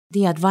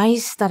the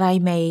advice that I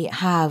may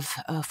have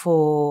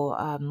for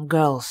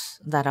girls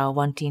that are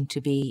wanting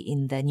to be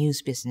in the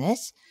news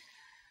business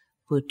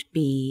would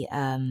be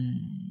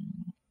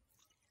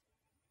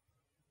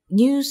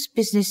news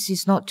business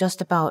is not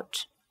just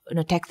about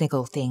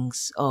technical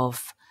things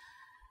of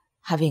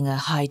having a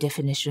high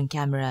definition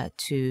camera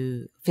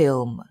to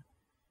film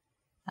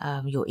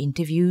your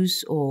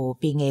interviews or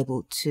being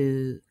able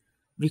to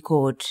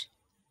record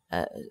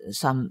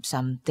some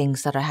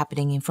things that are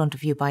happening in front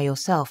of you by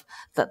yourself.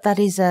 That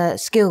is a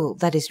skill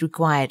that is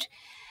required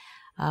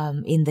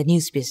in the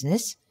news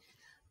business.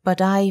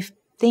 But I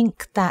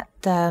think that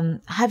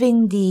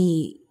having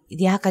the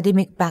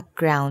academic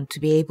background to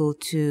be able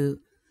to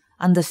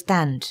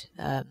understand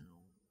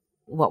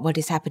what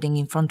is happening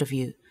in front of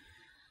you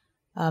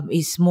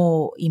is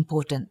more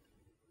important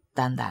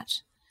than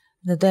that.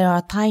 There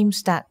are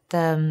times that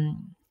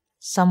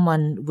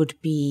someone would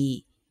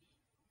be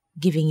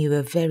giving you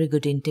a very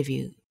good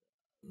interview,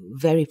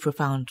 very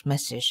profound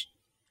message,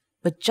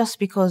 but just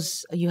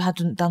because you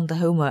hadn't done the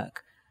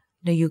homework,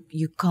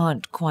 you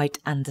can't quite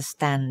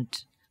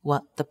understand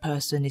what the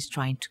person is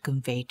trying to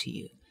convey to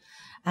you.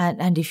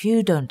 And if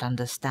you don't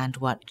understand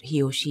what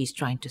he or she is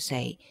trying to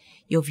say,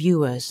 your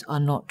viewers are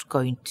not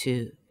going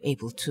to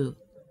able to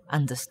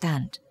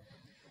understand.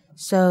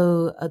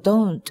 So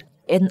don't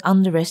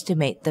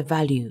underestimate the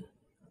value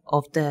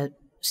of the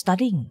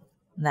studying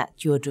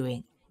that you're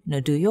doing.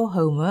 Do your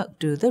homework,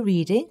 do the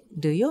reading,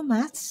 do your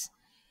maths.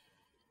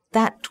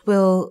 That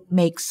will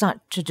make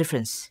such a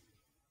difference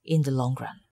in the long run.